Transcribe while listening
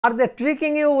Are they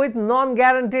tricking you with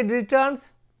non-guaranteed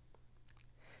returns?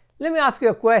 Let me ask you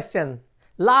a question.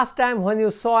 Last time when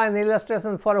you saw an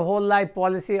illustration for a whole life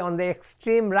policy, on the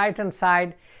extreme right hand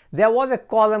side there was a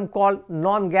column called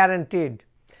non-guaranteed.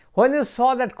 When you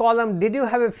saw that column, did you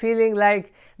have a feeling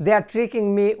like they are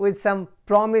tricking me with some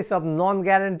promise of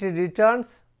non-guaranteed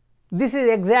returns? This is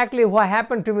exactly what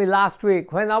happened to me last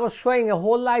week when I was showing a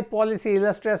whole life policy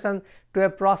illustration to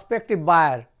a prospective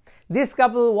buyer. This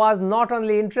couple was not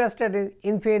only interested in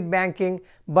infinite banking,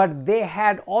 but they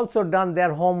had also done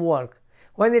their homework.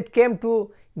 When it came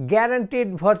to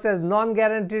guaranteed versus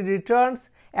non-guaranteed returns,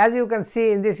 as you can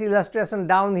see in this illustration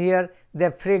down here,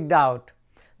 they freaked out.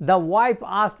 The wife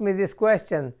asked me this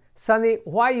question, "Sunny,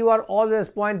 why you are always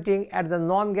pointing at the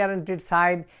non-guaranteed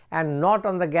side and not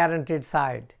on the guaranteed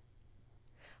side?"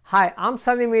 Hi, I'm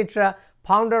Sunny Mitra,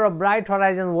 founder of Bright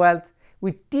Horizon Wealth.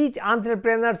 We teach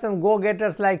entrepreneurs and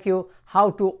go-getters like you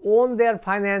how to own their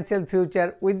financial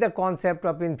future with the concept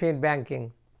of infinite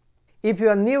banking. If you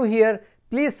are new here,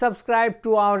 please subscribe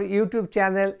to our YouTube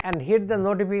channel and hit the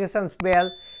notifications bell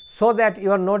so that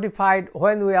you are notified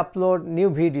when we upload new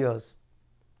videos.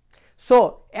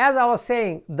 So, as I was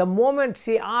saying, the moment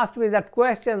she asked me that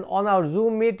question on our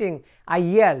Zoom meeting, I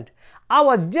yelled. I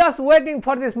was just waiting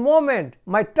for this moment.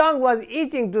 My tongue was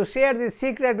itching to share this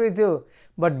secret with you.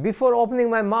 But before opening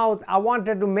my mouth, I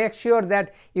wanted to make sure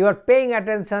that you are paying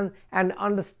attention and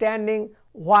understanding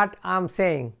what I am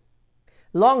saying.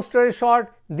 Long story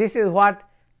short, this is what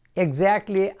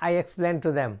exactly I explained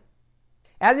to them.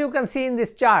 As you can see in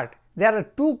this chart, there are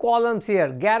two columns here,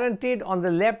 guaranteed on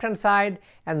the left hand side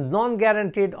and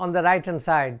non-guaranteed on the right hand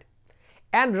side.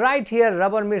 And right here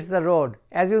rubber meets the road.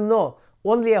 As you know,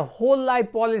 only a whole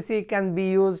life policy can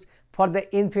be used for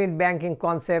the infinite banking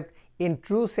concept in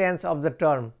true sense of the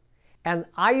term. An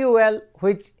IUL,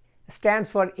 which stands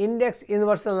for Index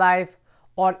Universal Life,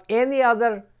 or any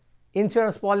other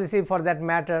insurance policy for that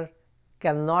matter,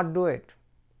 cannot do it.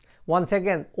 Once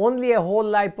again, only a whole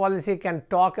life policy can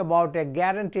talk about a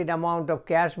guaranteed amount of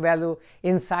cash value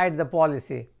inside the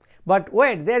policy. But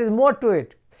wait, there is more to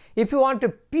it. If you want a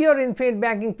pure infinite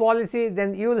banking policy,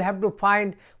 then you will have to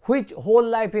find which whole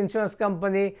life insurance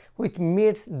company which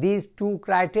meets these two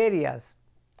criteria.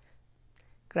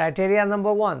 Criteria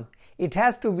number one, it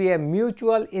has to be a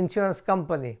mutual insurance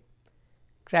company.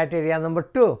 Criteria number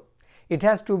two, it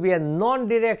has to be a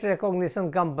non-direct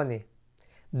recognition company.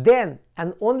 Then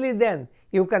and only then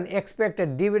you can expect a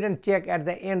dividend check at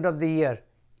the end of the year.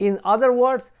 In other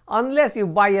words, unless you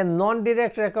buy a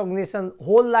non-direct recognition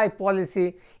whole life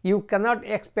policy, you cannot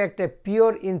expect a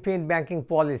pure infinite banking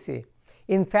policy.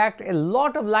 In fact, a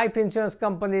lot of life insurance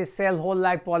companies sell whole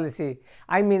life policy.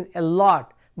 I mean a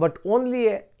lot, but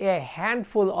only a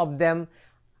handful of them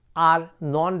are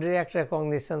non-direct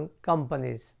recognition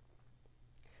companies.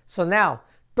 So now,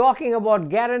 talking about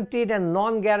guaranteed and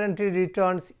non-guaranteed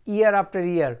returns year after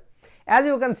year. As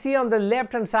you can see on the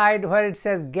left hand side where it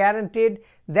says guaranteed,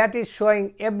 that is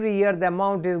showing every year the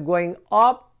amount is going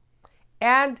up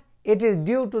and it is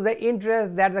due to the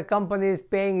interest that the company is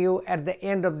paying you at the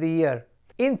end of the year.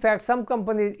 In fact, some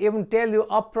companies even tell you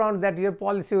upfront that your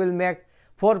policy will make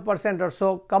 4% or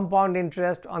so compound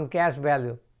interest on cash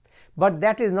value. But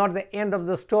that is not the end of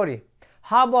the story.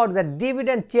 How about the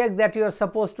dividend check that you are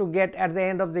supposed to get at the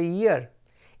end of the year?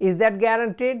 Is that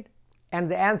guaranteed? And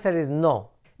the answer is no.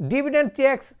 Dividend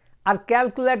checks are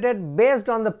calculated based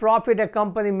on the profit a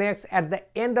company makes at the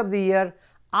end of the year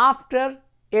after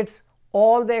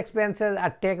all the expenses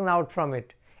are taken out from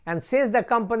it. And since the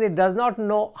company does not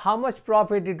know how much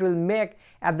profit it will make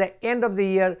at the end of the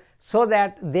year, so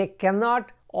that they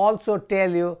cannot also tell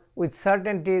you with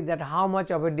certainty that how much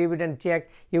of a dividend check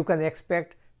you can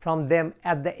expect from them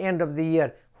at the end of the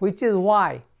year, which is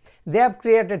why they have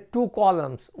created two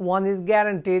columns. One is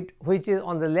guaranteed, which is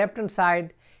on the left hand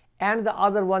side, and the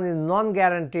other one is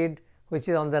non-guaranteed, which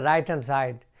is on the right hand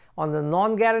side. On the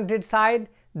non-guaranteed side,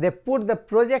 they put the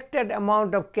projected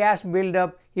amount of cash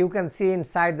buildup you can see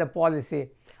inside the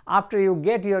policy after you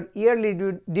get your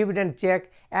yearly dividend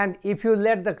check, and if you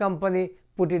let the company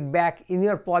put it back in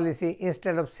your policy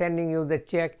instead of sending you the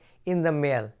check in the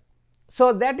mail.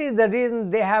 So that is the reason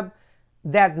they have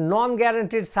that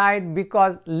non-guaranteed side,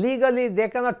 because legally they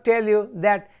cannot tell you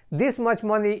that this much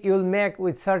money you will make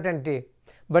with certainty.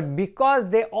 But because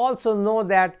they also know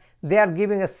that they are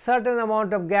giving a certain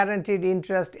amount of guaranteed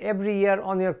interest every year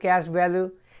on your cash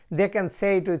value, they can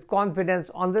say it with confidence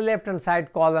on the left hand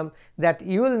side column that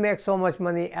you will make so much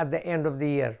money at the end of the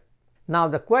year. Now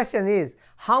the question is,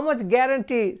 how much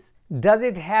guarantees does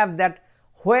it have that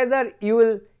whether you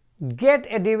will get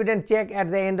a dividend check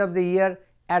at the end of the year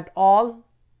at all?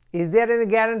 Is there any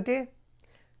guarantee?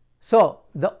 So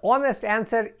the honest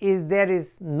answer is there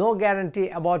is no guarantee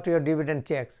about your dividend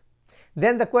checks.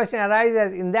 Then the question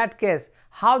arises, in that case,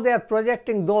 how they are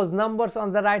projecting those numbers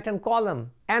on the right hand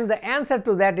column. And the answer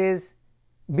to that is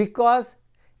because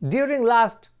during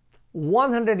last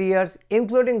 100 years,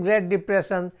 including Great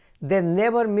Depression, they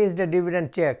never missed a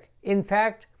dividend check. In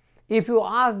fact, if you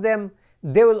ask them,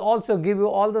 they will also give you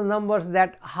all the numbers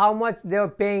that how much they were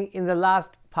paying in the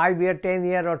last 5 years, 10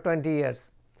 years or 20 years.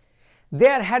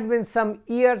 There had been some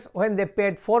years when they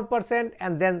paid 4%,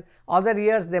 and then other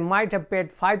years they might have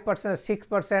paid 5%,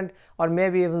 6% or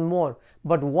maybe even more.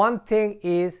 But one thing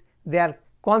is they are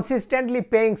consistently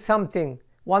paying something,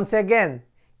 once again,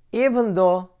 even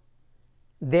though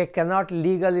they cannot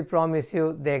legally promise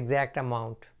you the exact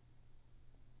amount.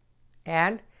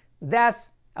 And that's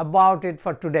about it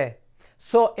for today.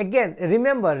 So again,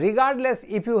 remember, regardless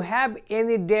if you have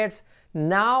any debts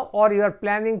now or you are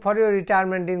planning for your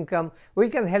retirement income, we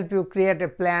can help you create a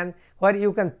plan where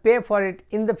you can pay for it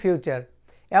in the future.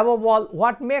 Above all,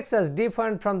 what makes us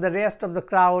different from the rest of the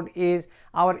crowd is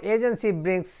our agency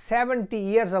brings 70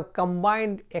 years of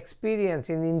combined experience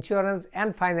in insurance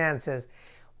and finances,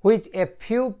 which a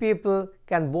few people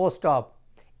can boast of.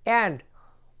 And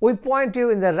we point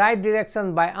you in the right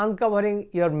direction by uncovering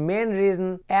your main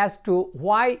reason as to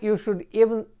why you should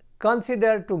even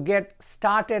consider to get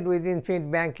started with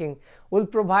Infinity Banking. We'll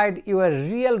provide you a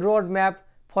real roadmap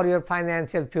for your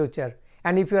financial future.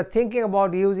 And if you are thinking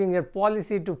about using your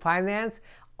policy to finance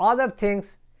other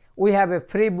things, we have a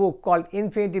free book called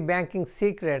Infinity Banking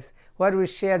Secrets, where we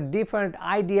share different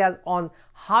ideas on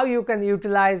how you can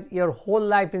utilize your whole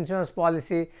life insurance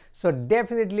policy. So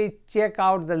definitely check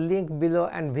out the link below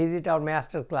and visit our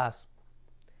masterclass.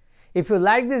 If you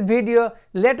like this video,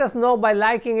 let us know by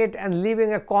liking it and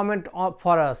leaving a comment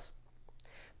for us.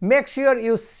 Make sure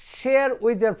you share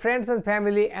with your friends and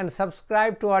family and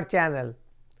subscribe to our channel.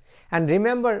 And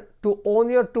remember to own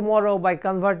your tomorrow by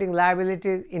converting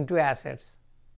liabilities into assets.